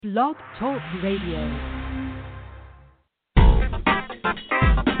Blog Talk Radio.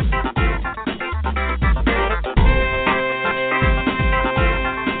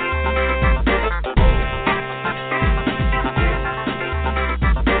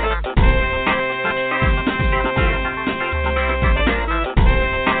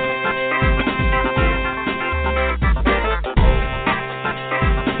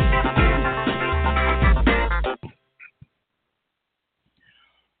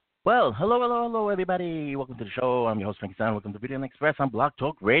 Well, hello, everybody. Welcome to the show. I'm your host, Frankie Stein. Welcome to Video and Express on Blog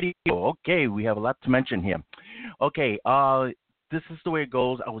Talk Radio. Okay, we have a lot to mention here. Okay, this is the way it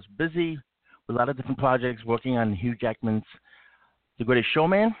goes. I was busy with a lot of different projects working on Hugh Jackman's The Greatest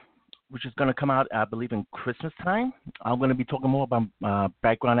Showman, which is going to come out, I believe, in Christmas time. I'm going to be talking more about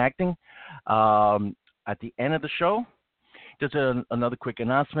background acting at the end of the show. Just another quick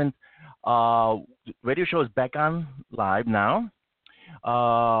announcement. The radio show is back on live now.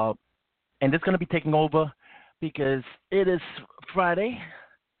 And it's going to be taking over because it is Friday,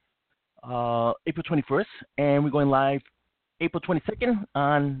 April 21st, and we're going live April 22nd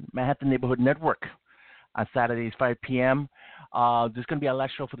on Manhattan Neighborhood Network on Saturdays, 5 p.m. This is going to be our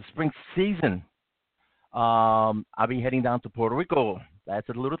last show for the spring season. I'll be heading down to Puerto Rico. That's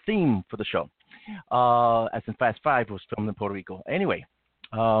a little theme for the show. As in Fast Five was filmed in Puerto Rico. Anyway,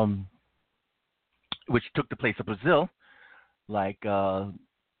 which took the place of Brazil. Like The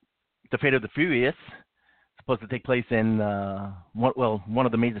Fate of the Furious, supposed to take place in one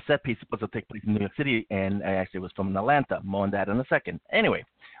of the major set pieces supposed to take place in New York City, and I actually was from Atlanta. More on that in a second. Anyway,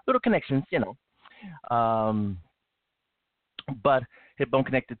 little connections, but hip bone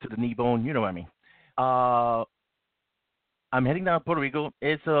connected to the knee bone, you know what I mean. I'm heading down to Puerto Rico.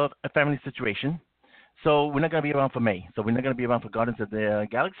 It's a family situation. So we're not going to be around for May. So we're not going to be around for Guardians of the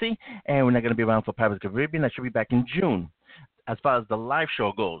Galaxy, and we're not going to be around for Pirates of the Caribbean. I should be back in June as far as the live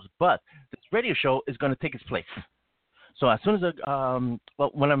show goes. But this radio show is going to take its place. So as soon as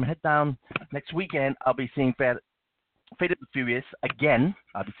when I'm head down next weekend, I'll be seeing Fate of the Furious again.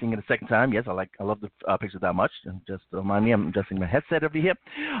 I'll be seeing it a second time. Yes, I love the picture that much. And just remind me, I'm adjusting my headset over here.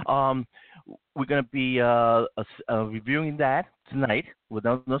 We're going to be reviewing that tonight with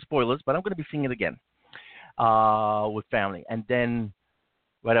no spoilers, but I'm going to be seeing it again with family. And then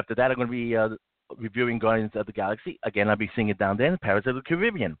right after that, I'm going to be reviewing Guardians of the Galaxy. Again, I'll be seeing it down there in Pirates of the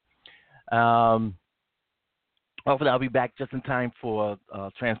Caribbean. Hopefully, I'll be back just in time for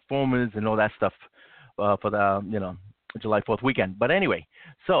Transformers and all that stuff for the July 4th weekend. But anyway,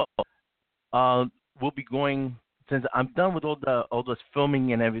 so we'll be going, since I'm done with all this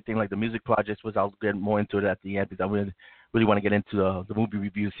filming and everything, like the music projects, which I'll get more into it at the end because I really want to get into the movie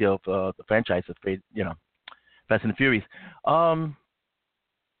reviews here of the franchise of Fast and the Furious.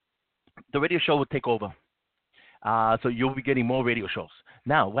 The radio show will take over. So you'll be getting more radio shows.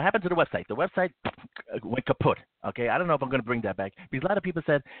 Now, what happened to the website? The website went kaput. Okay, I don't know if I'm going to bring that back. Because a lot of people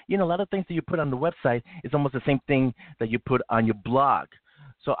said, a lot of things that you put on the website is almost the same thing that you put on your blog.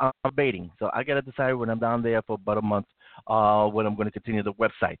 So I'm debating. So I got to decide when I'm down there for about a month when I'm going to continue the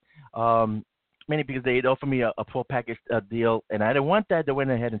website. Mainly because they offered me a full package deal, and I didn't want that. They went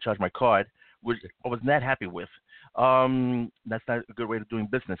ahead and charged my card, which I was not happy with. That's not a good way of doing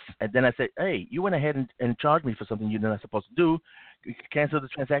business. And then I said, hey, you went ahead and charged me for something you're not supposed to do. You cancel the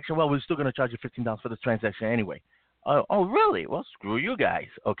transaction. Well, we're still going to charge you $15 for this transaction anyway. Oh, really? Well, screw you guys.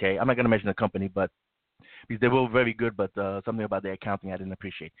 Okay, I'm not going to mention the company, but because they were very good, but something about their accounting I didn't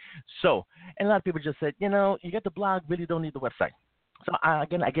appreciate. So, and a lot of people just said, you get the blog, really don't need the website. So, I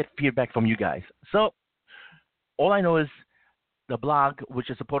get feedback from you guys. So, all I know is the blog,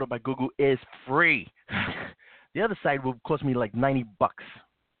 which is supported by Google, is free. The other side will cost me like $90,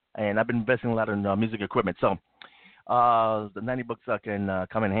 and I've been investing a lot in music equipment, so the $90 can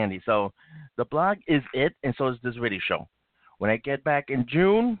come in handy. So the blog is it, and so is this radio show. When I get back in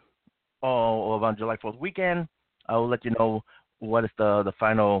June or around July 4th weekend, I will let you know what is the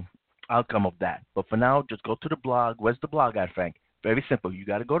final outcome of that. But for now, just go to the blog. Where's the blog at, Frank? Very simple. You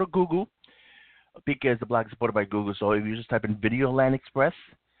got to go to Google because the blog is supported by Google. So if you just type in Videoland Express,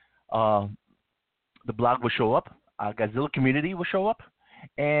 the blog will show up, Godzilla Community will show up,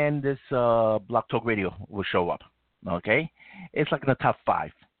 and this Blog Talk Radio will show up, okay? It's like in the top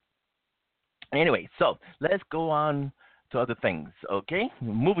 5. Anyway, so let's go on to other things, okay?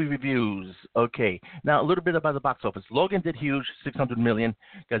 Movie reviews, okay. Now, a little bit about the box office. Logan did huge, $600 million.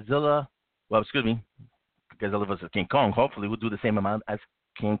 Godzilla vs. King Kong, hopefully will do the same amount as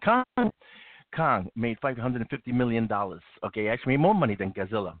King Kong. Kong made $550 million, okay? Actually made more money than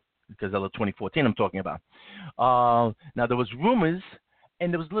Godzilla. Godzilla 2014 I'm talking about. Now, there was rumors,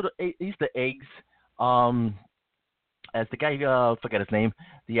 and there was little Easter eggs as the guy, forget his name,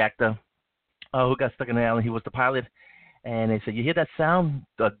 the actor who got stuck in the island. He was the pilot, and they said, "You hear that sound?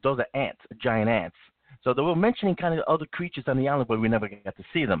 Those are ants, giant ants." So they were mentioning kind of other creatures on the island, but we never got to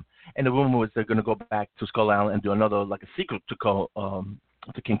see them. And the rumor was they're going to go back to Skull Island and do another, like a sequel to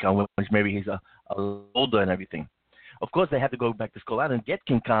King Kong, which maybe he's a older and everything. Of course, they had to go back to Skull Island and get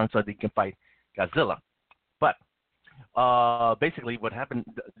King Kong so they can fight Godzilla. But basically, what happened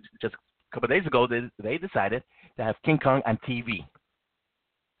just a couple of days ago, they decided to have King Kong on TV,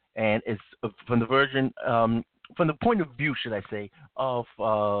 and it's from the from the point of view, should I say, of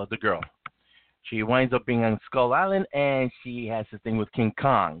the girl. She winds up being on Skull Island, and she has this thing with King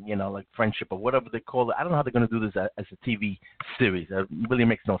Kong, like friendship or whatever they call it. I don't know how they're going to do this as a TV series. It really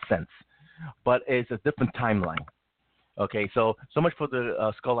makes no sense. But it's a different timeline. Okay, so much for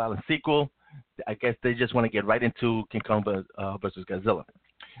the Skull Island sequel. I guess they just want to get right into King Kong versus Godzilla.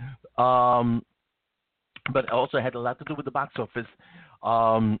 But it also had a lot to do with the box office.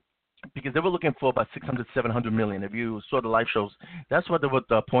 Because they were looking for about 600, 700 million. If you saw the live shows, that's what they were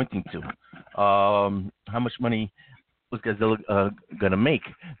pointing to. How much money was Godzilla going to make?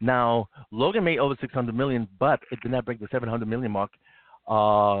 Now, Logan made over 600 million, but it did not break the 700 million mark,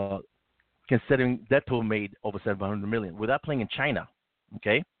 considering Deadpool made over 700 million without playing in China.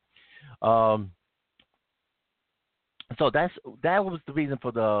 Okay? So that was the reason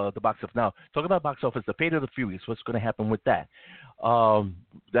for the box office. Now, talk about box office, the Fate of the Furious, what's going to happen with that?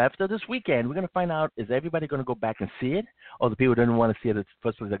 After this weekend, we're going to find out, is everybody going to go back and see it? Or the people who didn't want to see it at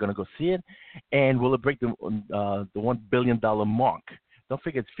first place are going to go see it? And will it break the $1 billion mark? Don't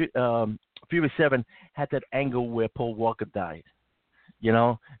forget, Fury 7 had that angle where Paul Walker died,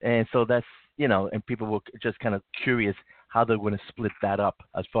 And so that's, and people were just kind of curious how they're going to split that up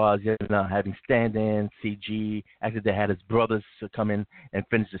as far as having stand-in, CG. Actually, they had his brothers to come in and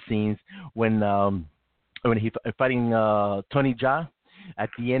finish the scenes when he fighting Tony Jaa at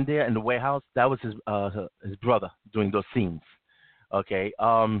the end there in the warehouse. That was his brother doing those scenes. Okay,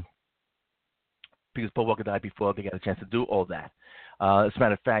 because Paul Walker died before they got a chance to do all that. As a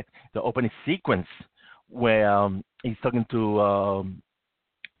matter of fact, the opening sequence where he's talking to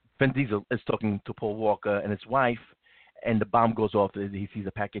Vin Diesel is talking to Paul Walker and his wife. And the bomb goes off. He sees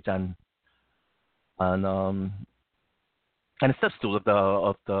a package on a step stool of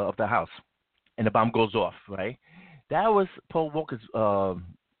the house, and the bomb goes off. Right, that was Paul Walker's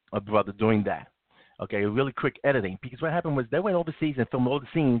brother doing that. Okay, really quick editing, because what happened was they went overseas and filmed all the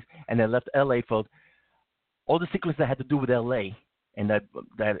scenes, and they left L.A. for all the sequences that had to do with L.A. and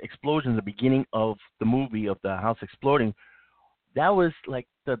that explosion at the beginning of the movie of the house exploding. That was like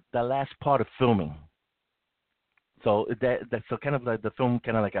the last part of filming. So that's so kind of like the film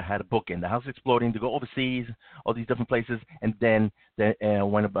kind of like I had a bookend. The house exploding to go overseas, all these different places, and then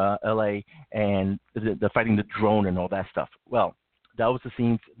went about L.A. and the fighting the drone and all that stuff. Well, that was the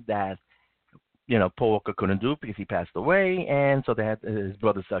scenes that Paul Walker couldn't do because he passed away, and so they had his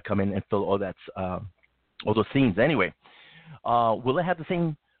brothers come in and fill all those scenes. Anyway, will it have the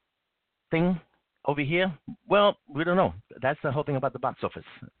same thing over here? Well, we don't know. That's the whole thing about the box office.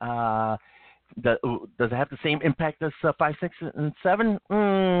 Does it have the same impact as 5, 6, and 7?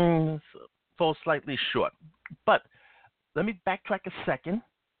 Falls slightly short. But let me backtrack a second.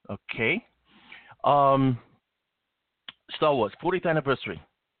 Okay. Star Wars 40th anniversary.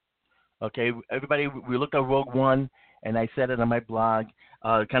 Okay, everybody, we looked at Rogue One, and I said it on my blog.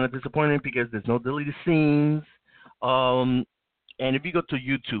 Kind of disappointing because there's no deleted scenes. And if you go to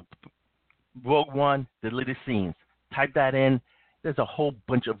YouTube, Rogue One, deleted scenes, type that in. There's a whole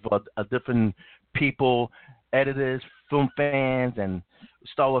bunch of different people, editors, film fans, and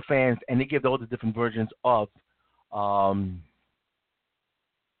Star Wars fans, and they give all the different versions of, all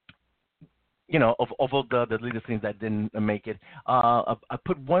the deleted scenes that didn't make it. I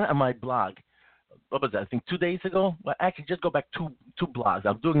put one on my blog. What was that? I think 2 days ago. Well, actually, just go back two blogs.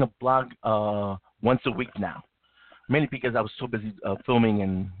 I'm doing a blog once a week now, mainly because I was so busy filming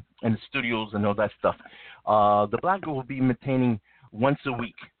in the studios and all that stuff. The blog will be maintaining once a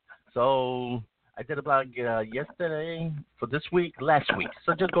week. So I did a blog yesterday for this week, last week.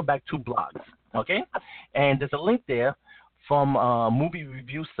 So just go back 2 blogs, okay? And there's a link there from a movie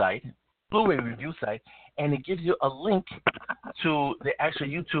review site, Blu-ray review site, and it gives you a link to the actual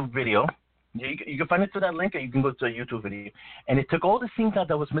YouTube video. You can find it through that link, or you can go to a YouTube video. And it took all the scenes out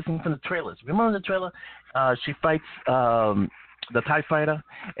that was missing from the trailers. Remember the trailer? She fights the TIE fighter,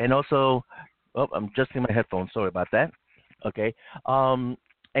 and also, I'm adjusting my headphones. Sorry about that. Okay, and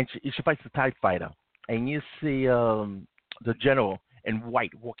she fights the TIE fighter, and you see the general in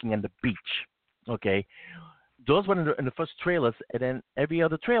white walking on the beach. Okay, those were in the first trailers, and then every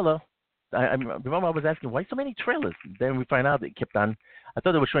other trailer I remember I was asking why so many trailers. Then we find out they kept on. I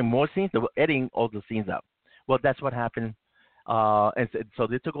thought they were showing more scenes. They were editing all the scenes out. Well, that's what happened. So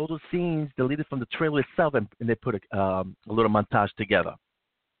they took all those scenes, deleted from the trailer itself, and they put a little montage together.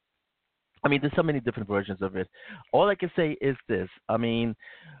 I mean, there's so many different versions of it. All I can say is this. I mean,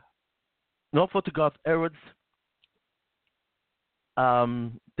 no fault to Garth Edwards.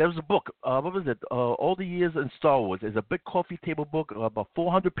 There was a book. What was it? All the Years in Star Wars. It's a big coffee table book, about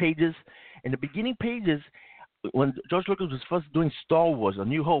 400 pages. In the beginning pages, when George Lucas was first doing Star Wars, A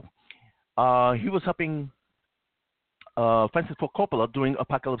New Hope, he was helping Francis Ford Coppola doing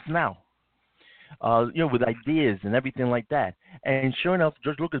Apocalypse Now. With ideas and everything like that. And sure enough,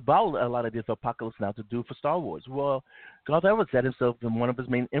 George Lucas borrowed a lot of this Apocalypse Now to do for Star Wars. Well, Garth Edwards said himself that one of his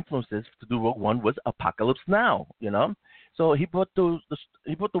main influences to do Rogue One was Apocalypse Now. So he brought the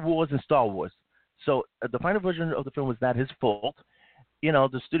wars in Star Wars. So the final version of the film was not his fault.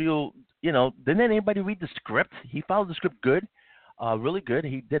 The studio, didn't anybody read the script? He followed the script good, really good.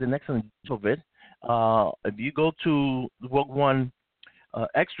 He did an excellent job of it. If you go to Rogue One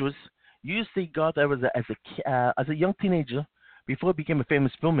extras, you see Garth Edwards as a young teenager before he became a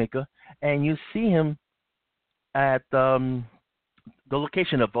famous filmmaker, and you see him at the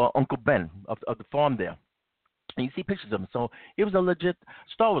location of Uncle Ben of the farm there. And you see pictures of him. So he was a legit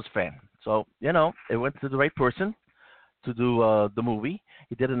Star Wars fan. So, it went to the right person to do the movie.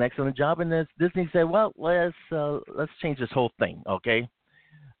 He did an excellent job, and Disney said, well, let's change this whole thing, okay?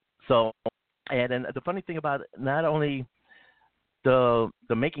 So, and then the funny thing about not only the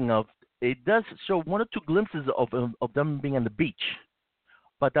making of, it does show one or two glimpses of them being on the beach.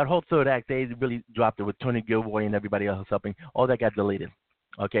 But that whole third act, they really dropped it with Tony Gilroy and everybody else helping. All that got deleted,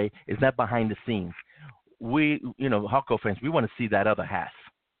 okay? It's not behind the scenes. We, hardcore fans, we want to see that other half,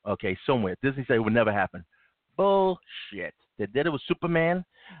 okay, somewhere. Disney said it would never happen. Bullshit. They did it with Superman.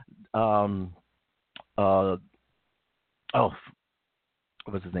 What was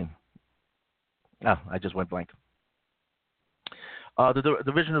his name? Oh, I just went blank.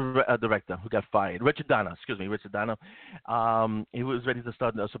 The original director who got fired, Richard Donner. He was ready to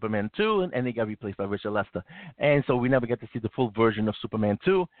start Superman 2, and he got replaced by Richard Lester. And so we never get to see the full version of Superman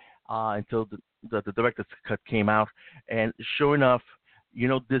 2 until the director's cut came out. And sure enough,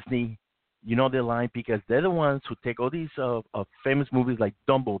 Disney, they're lying because they're the ones who take all these famous movies like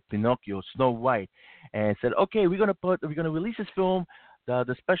Dumbo, Pinocchio, Snow White, and said, okay, we're gonna release this film,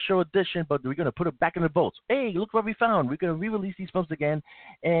 the special edition, but we're going to put it back in the vaults. Hey, look what we found. We're going to re-release these films again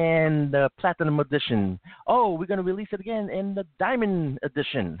in the Platinum edition. Oh, we're going to release it again in the Diamond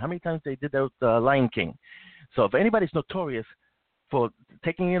edition. How many times they did that with Lion King? So if anybody's notorious for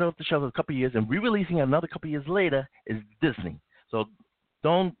taking it off the shelf a couple of years and re-releasing it another couple of years later, is Disney. So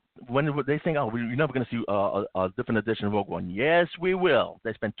when they think, oh, you're never going to see a different edition of Rogue One. Yes, we will.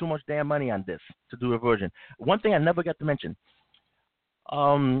 They spent too much damn money on this to do a version. One thing I never got to mention,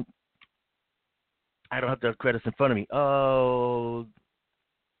 I don't have the credits in front of me. Oh,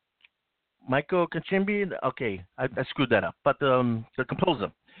 Michael Kachimbi. Okay, I screwed that up. But the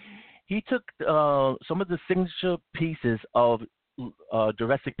composer, he took some of the signature pieces of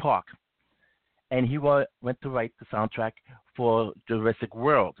Jurassic Park, and he went to write the soundtrack for Jurassic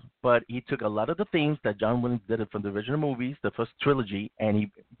World. But he took a lot of the themes that John Williams did from the original movies, the first trilogy, and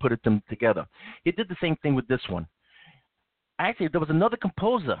he put them together. He did the same thing with this one. Actually, there was another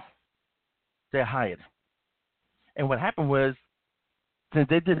composer they hired. And what happened was, since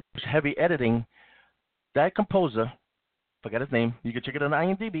they did heavy editing, that composer, forgot his name, you can check it on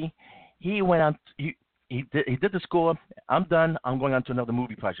IMDb, he went on, he did the score, I'm done, I'm going on to another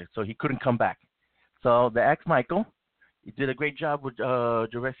movie project. So he couldn't come back. So they asked Michael, you did a great job with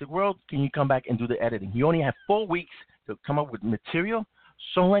Jurassic World, can you come back and do the editing? He only had 4 weeks to come up with material,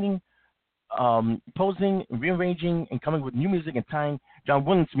 songwriting, posing, rearranging, and coming with new music and tying John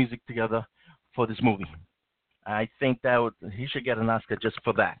Williams' music together for this movie. I think that he should get an Oscar just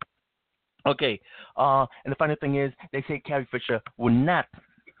for that. Okay, and the funny thing is, they say Carrie Fisher will not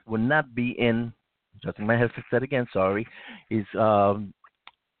be in. Just in my head said again. Sorry,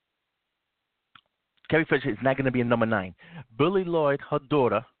 Carrie Fisher is not going to be in number 9. Billy Lloyd, her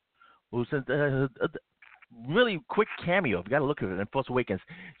daughter, who's really quick cameo. I've got to look at it in Force Awakens.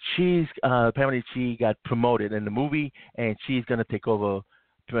 She's apparently she got promoted in the movie, and she's going to take over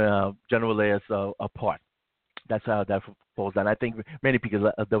General Leia's part. That's how that falls down. I think many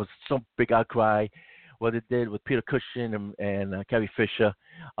because there was some big outcry what it did with Peter Cushing and Carrie Fisher,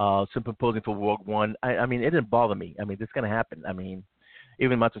 simply posing for Rogue One. I mean, it didn't bother me. I mean, this is going to happen. I mean,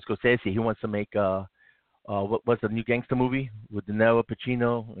 even Martin Scorsese, he wants to make what's the new gangster movie with De Niro,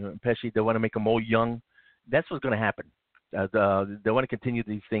 Pacino, and Pesci. They want to make them all young. That's what's going to happen. They want to continue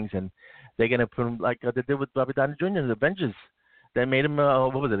these things, and they're gonna put him like they did with Robert Downey Jr. in the Avengers. They made him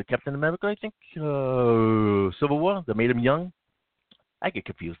what was it, Captain America, I think, Civil War. They made him young. I get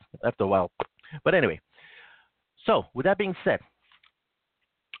confused after a while, but anyway. So with that being said,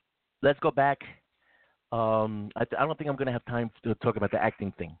 let's go back. I don't think I'm gonna have time to talk about the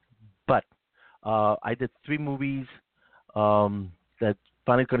acting thing, but I did 3 movies that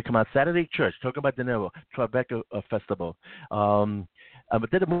finally going to come out. Saturday Church, talking about De Niro, Tribeca Festival. I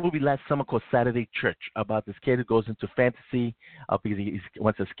did a movie last summer called Saturday Church about this kid who goes into fantasy because he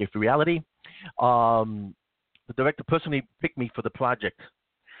wants to escape reality. The director personally picked me for the project.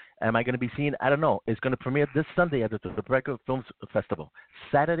 Am I going to be seen? I don't know. It's going to premiere this Sunday at the Tribeca Film Festival.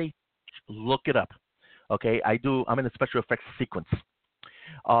 Saturday, look it up. Okay, I'm in a special effects sequence.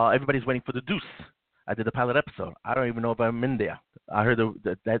 Everybody's waiting for the Deuce. I did the pilot episode. I don't even know if I'm in there. I heard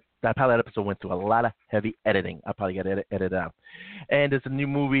that pilot episode went through a lot of heavy editing. I probably got to edit out. And there's a new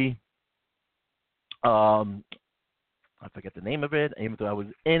movie. I forget the name of it. Even though I was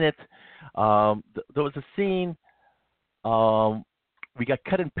in it, there was a scene. We got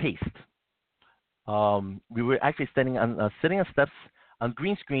cut and paste. We were actually sitting on steps on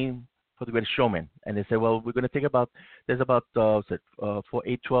green screen for the Greatest Showman, and they said, well, we're going to take there's about 4,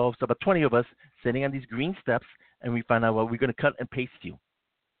 8, 12, so about 20 of us sitting on these green steps, and we found out, well, we're going to cut and paste you,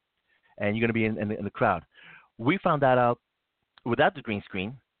 and you're going to be in the crowd. We found that out without the green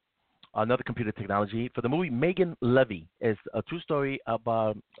screen, another computer technology. For the movie Megan Levy is a true story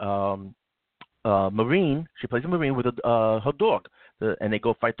about Marine. She plays a Marine with her dog, and they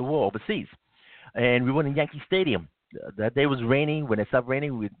go fight the war overseas. And we went in Yankee Stadium. That day was raining. When it stopped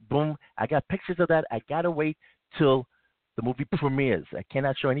raining, boom. I got pictures of that. I got to wait till the movie premieres. I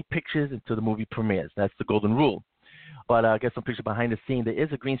cannot show any pictures until the movie premieres. That's the golden rule. But I got some pictures behind the scene. There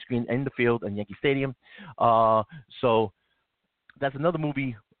is a green screen in the field in Yankee Stadium. So that's another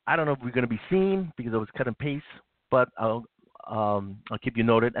movie. I don't know if we're going to be seen because it was cut and paste, but I'll keep you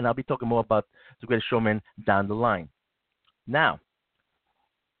noted, and I'll be talking more about The Greatest Showman down the line. Now,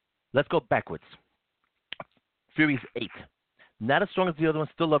 let's go backwards. Furious 8. Not as strong as the other one.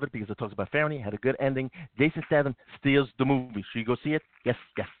 Still love it because it talks about family. Had a good ending. Jason Statham steals the movie. Should you go see it? Yes,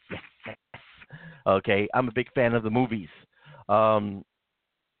 yes, yes, yes. Okay, I'm a big fan of the movies. Two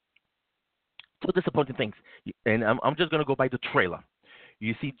disappointing things, and I'm just going to go by the trailer.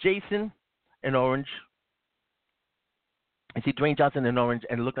 You see Jason in orange. You see Dwayne Johnson in orange,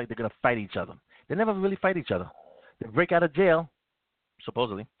 and it looks like they're going to fight each other. They never really fight each other. They break out of jail,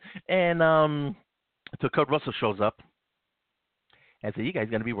 supposedly, and until Kurt Russell shows up and says, you guys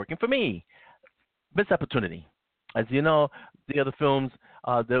are going to be working for me. Missed opportunity. As you know, the other films,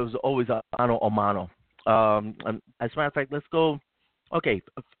 there was always a mano a mano. As a matter of fact, let's go. Okay,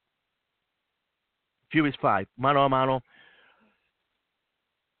 Furious 5, mano a mano,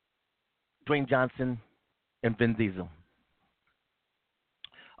 Dwayne Johnson and Vin Diesel.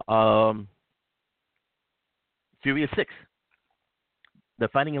 Furious 6, they're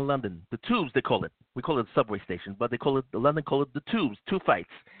fighting in London. The Tubes, they call it. We call it the subway station, but London call it the Tubes. 2 fights.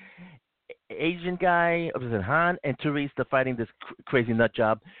 Asian guy, Han and Therese, they're fighting this crazy nut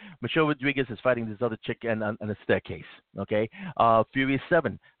job. Michelle Rodriguez is fighting this other chick on a staircase. Okay. Furious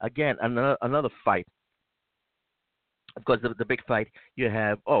 7, again, another fight. Of course, the big fight, you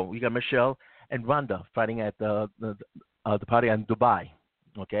got Michelle and Rhonda fighting at the party in Dubai.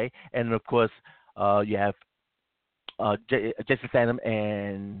 Okay. And, of course, you have Jason Statham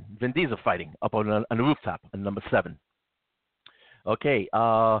and Vin Diesel fighting up on the rooftop on number 7. Okay,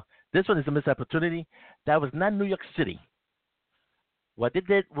 this one is a missed opportunity. That was not New York City. What they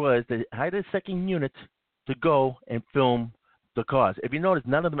did was they hired a second unit to go and film the cars. If you notice,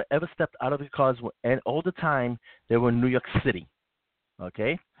 none of them ever stepped out of the cars, and all the time they were in New York City.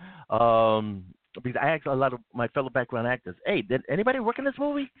 Okay, because I asked a lot of my fellow background actors, hey, did anybody work in this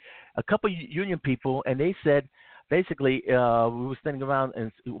movie? A couple of union people, and they said, basically, we were standing around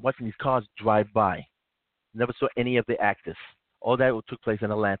and watching these cars drive by. Never saw any of the actors. All that took place in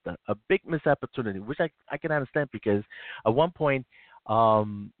Atlanta. A big missed opportunity, which I can understand because at one point,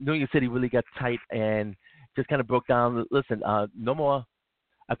 New York City really got tight and just kind of broke down. Listen, no more.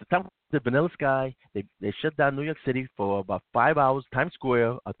 At the time of the Vanilla Sky, they shut down New York City for about 5 hours. Times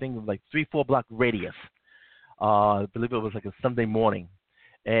Square, I think, like 3-4 block radius. I believe it was like a Sunday morning.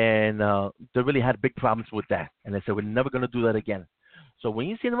 And they really had big problems with that. And they said, we're never going to do that again. So when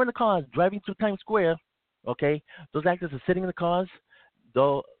you see them in the cars driving through Times Square, okay, those actors are sitting in the cars.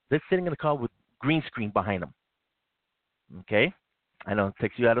 They're sitting in the car with green screen behind them. Okay? I know, it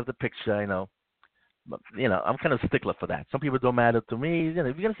takes you out of the picture, I know. But, I'm kind of a stickler for that. Some people don't matter to me. If you're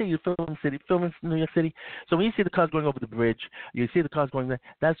gonna say you film in New York City. So when you see the cars going over the bridge, you see the cars going there.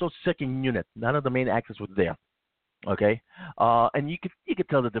 That's those second unit. None of the main actors were there. Okay, and you could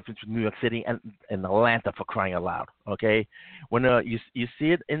tell the difference between New York City and Atlanta, for crying out loud. Okay, when you see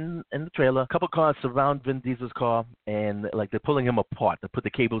it in the trailer, a couple cars surround Vin Diesel's car, and like they're pulling him apart. They put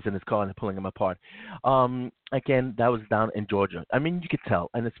the cables in his car and they're pulling him apart. Again, that was down in Georgia. I mean, you could tell.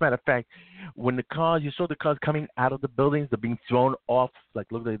 And as a matter of fact, when you saw the cars coming out of the buildings, they're being thrown off,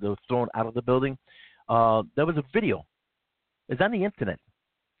 like look like they were thrown out of the building. There was a video. It's on the internet.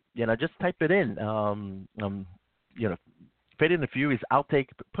 Just type it in. Fate and the Furious outtake,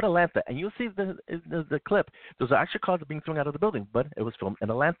 put Atlanta, and you'll see the clip. Those are actually cars being thrown out of the building, but it was filmed in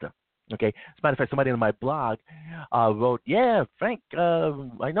Atlanta. Okay. As a matter of fact, somebody on my blog wrote, "Yeah, Frank,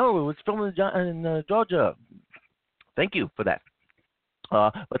 I know it was filmed in Georgia." Thank you for that.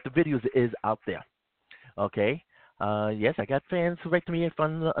 But the videos is out there. Okay. Yes, I got fans who write to me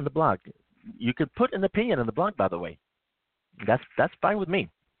on the blog. You could put an opinion on the blog, by the way. That's fine with me.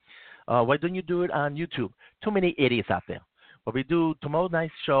 Why don't you do it on YouTube? Too many idiots out there. What we do tomorrow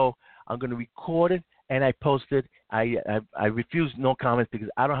night's show, I'm going to record it and I post it. I refuse no comments because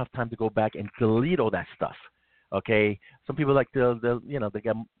I don't have time to go back and delete all that stuff. Okay? Some people like they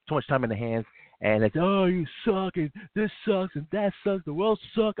got too much time in their hands and they say, "Oh, you suck and this sucks and that sucks. The world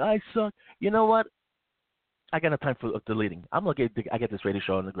sucks. I suck." You know what? I got no time for deleting. I get this radio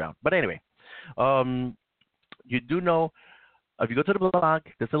show on the ground. But anyway, you do know. If you go to the blog,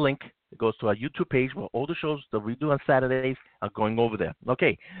 there's a link. It goes to our YouTube page where all the shows that we do on Saturdays are going over there.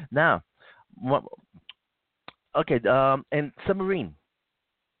 Okay, now, and Submarine,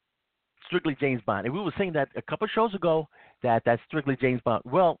 strictly James Bond. And we were saying that a couple shows ago that's strictly James Bond.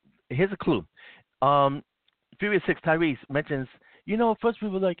 Well, here's a clue. Furious 6, Tyrese mentions, first we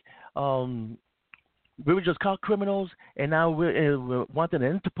were like, we were just caught criminals, and now we're wanting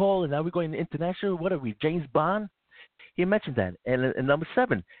an Interpol, and now we're going international. What are we, James Bond? He mentioned that. And in number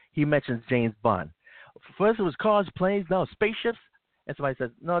 7, he mentions James Bond. First it was cars, planes, no, spaceships. And somebody says,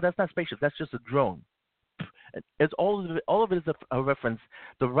 "No, that's not spaceship. That's just a drone." It's all of it is a reference.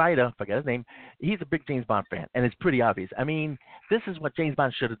 The writer, forget his name, he's a big James Bond fan, and it's pretty obvious. I mean, this is what James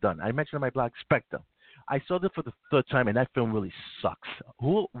Bond should have done. I mentioned on my blog, Spectre. I saw this for the 3rd time, and that film really sucks.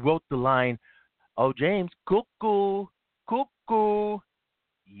 Who wrote the line, "Oh, James, cuckoo, cuckoo"?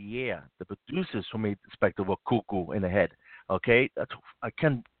 Yeah, the producers who made Spectre were cuckoo in the head. Okay, I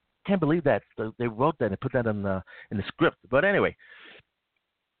can't believe that they wrote that and put that in the script. But anyway,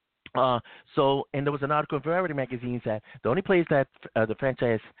 and there was an article in Variety magazine that the only place that the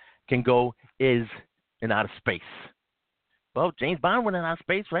franchise can go is in outer space. Well, James Bond went in outer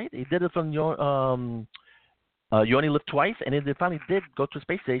space, right? He did it from You Only Live Twice, and then they finally did go to a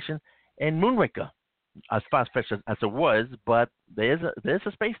space station in Moonraker. As far-fetched as it was, but there's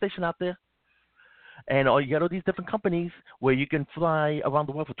a space station out there, and you got all these different companies where you can fly around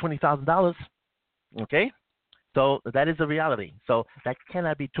the world for $20,000. Okay, so that is a reality. So that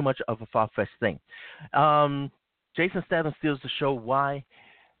cannot be too much of a far-fetched thing. Jason Statham steals the show. Why?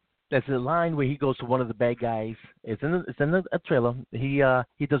 There's a line where he goes to one of the bad guys. It's in a trailer. He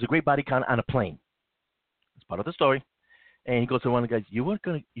does a great body count on a plane. It's part of the story, and he goes to one of the guys. You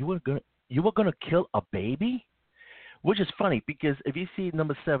were gonna kill a baby? Which is funny because if you see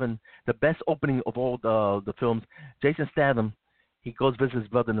number 7, the best opening of all the films, Jason Statham, he goes visit his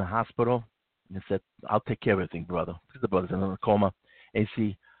brother in the hospital and he said, "I'll take care of everything, brother." Because the brother's in a coma. And you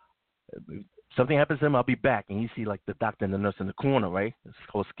see, something happens to him, I'll be back. And you see like the doctor and the nurse in the corner, right? It's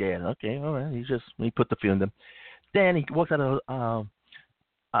so scared. Okay, all right. He put the fear in them. Then he walks out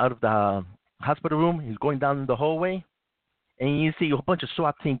of the hospital room. He's going down the hallway. And you see a bunch of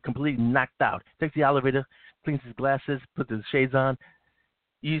SWAT team completely knocked out. Takes the elevator, cleans his glasses, puts his shades on.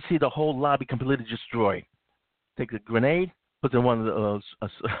 You see the whole lobby completely destroyed. Takes a grenade, puts it in one of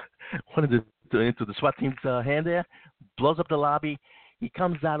the into the SWAT team's hand there, blows up the lobby. He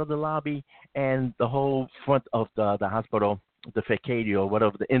comes out of the lobby, and the whole front of the hospital, the facade or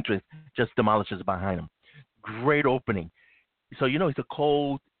whatever, the entrance, just demolishes behind him. Great opening. So he's a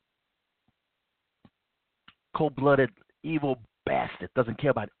cold-blooded, evil bastard, doesn't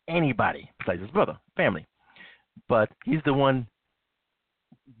care about anybody besides his brother, family. But he's the one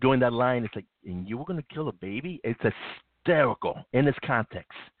doing that line. It's like, "And you were going to kill a baby?" It's hysterical in this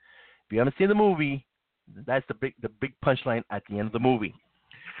context. If you haven't seen the movie, that's the big punchline at the end of the movie.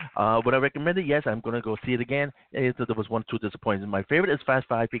 Would I recommend it? Yes, I'm going to go see it again. There was 1 or 2 disappointments. My favorite is Fast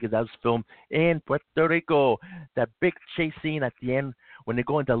 5 because that was filmed in Puerto Rico. That big chase scene at the end when they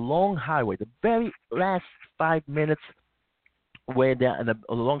go into the long highway, the very last 5 minutes where there in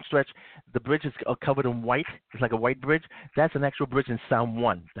a long stretch, the bridge is covered in white. It's like a white bridge. That's an actual bridge in Sound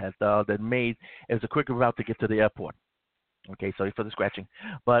One that made it was a quicker route to get to the airport. Okay, sorry for the scratching,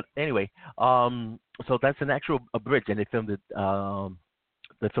 but anyway, so that's an actual a bridge, and they filmed it.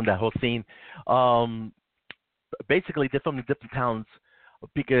 They filmed that whole scene. Um, Basically, they filmed in different towns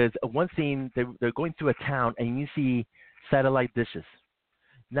because one scene they're going through a town and you see satellite dishes.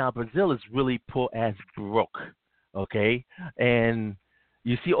 Now Brazil is really poor as broke, okay, and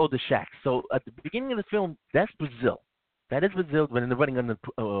you see all the shacks. So at the beginning of the film, that's Brazil. That is Brazil when they're running on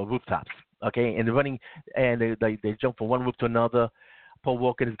the rooftops, okay, and they're running and they jump from one roof to another. Paul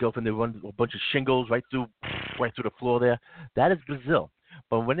Walker and his girlfriend they run a bunch of shingles right through the floor there. That is Brazil.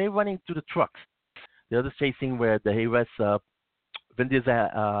 But when they're running through the trucks, the other chasing where the Hayres Vin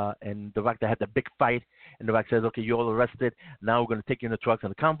Diesel and The Rock they had the big fight, and The Rock says, "Okay, you're all arrested. Now we're going to take you in the trucks on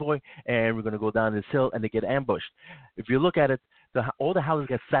the convoy, and we're going to go down this hill." And they get ambushed. If you look at it, all the houses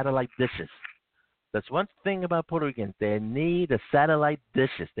get satellite dishes. That's one thing about Puerto Ricans. They need the satellite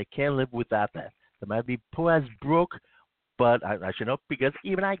dishes. They can't live without that. They might be poor as broke, but I should know because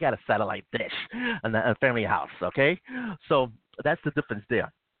even I got a satellite dish in a family house. Okay, so that's the difference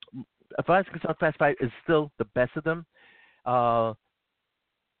there. As far as concerned, Fast Five is still the best of them. Uh,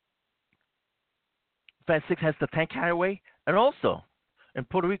 Fast Six has the tank highway, and also in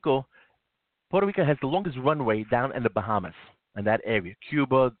Puerto Rico, Puerto Rico has the longest runway down in the Bahamas, in that area,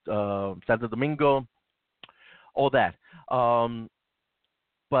 Cuba, Santo Domingo, all that.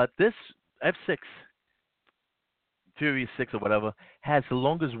 But this F6, Furious 6 or whatever, has the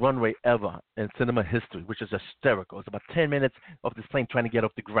longest runway ever in cinema history, which is hysterical. It's about 10 minutes of this plane trying to get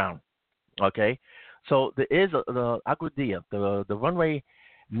off the ground. Okay, so there is the Aguadilla, the runway,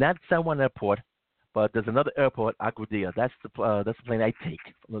 not San Juan Airport, but there's another airport, Aguadilla. That's the plane I take,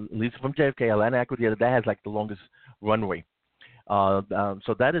 at least from JFK, Atlanta, Aguadilla. That has like the longest runway.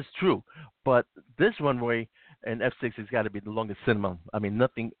 So that is true. But this runway in F6 has got to be the longest cinema. I mean,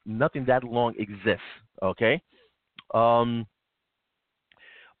 nothing that long exists. Okay, um,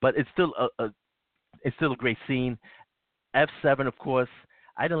 but it's still a great scene. F7, of course.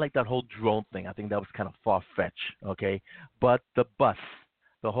 I didn't like that whole drone thing. I think that was kind of far fetched. Okay, but the bus,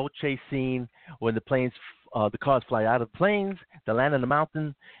 the whole chase scene when the cars fly out of the planes, they land on the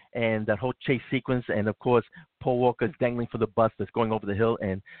mountain, and that whole chase sequence, and of course Paul Walker's dangling for the bus that's going over the hill,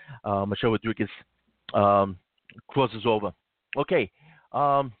 and Michelle Rodriguez um, crosses over. Okay,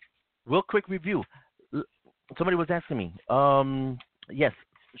 real quick review. Somebody was asking me. Yes,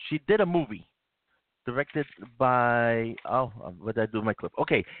 she did a movie directed by what did I do with my clip?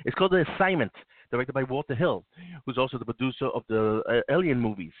 Okay, it's called The Assignment, directed by Walter Hill, who's also the producer of the Alien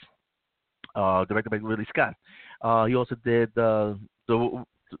movies, directed by Ridley Scott. He also did the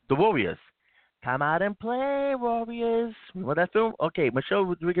Warriors. Come out and play, Warriors. Remember that film? Okay, Michelle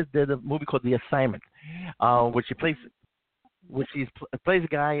Rodriguez did a movie called The Assignment, which she plays a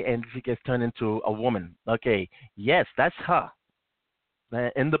guy and she gets turned into a woman. Okay, yes, that's her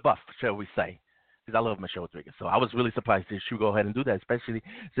in the buff, shall we say? Because I love Michelle Rodriguez, so I was really surprised that she would go ahead and do that, especially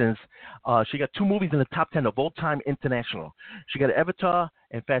since she got two movies in the top 10 of all time international. She got Avatar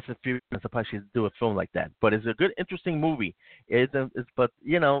and Fast and Furious. I'm surprised she do a film like that, but it's a good, interesting movie. But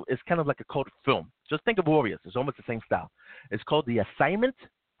it's kind of like a cult film. Just think of Warriors. It's almost the same style. It's called The Assignment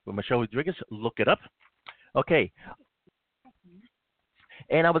with Michelle Rodriguez. Look it up. Okay,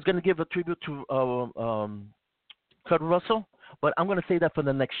 and I was going to give a tribute to Kurt Russell, but I'm going to say that for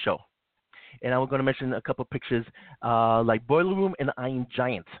the next show. And I'm going to mention a couple of pictures like Boiler Room and Iron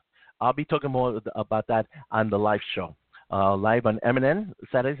Giant. I'll be talking more about that on the live show, live on MNN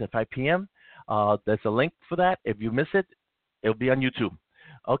Saturdays at 5 p.m. There's a link for that. If you miss it, it'll be on YouTube.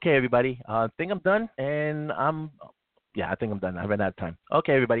 Okay, everybody. I think I'm done, and I think I'm done. I ran out of time.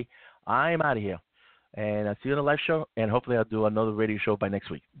 Okay, everybody. I'm out of here. And I'll see you on the live show, and hopefully I'll do another radio show by next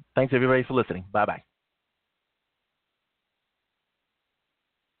week. Thanks, everybody, for listening. Bye-bye.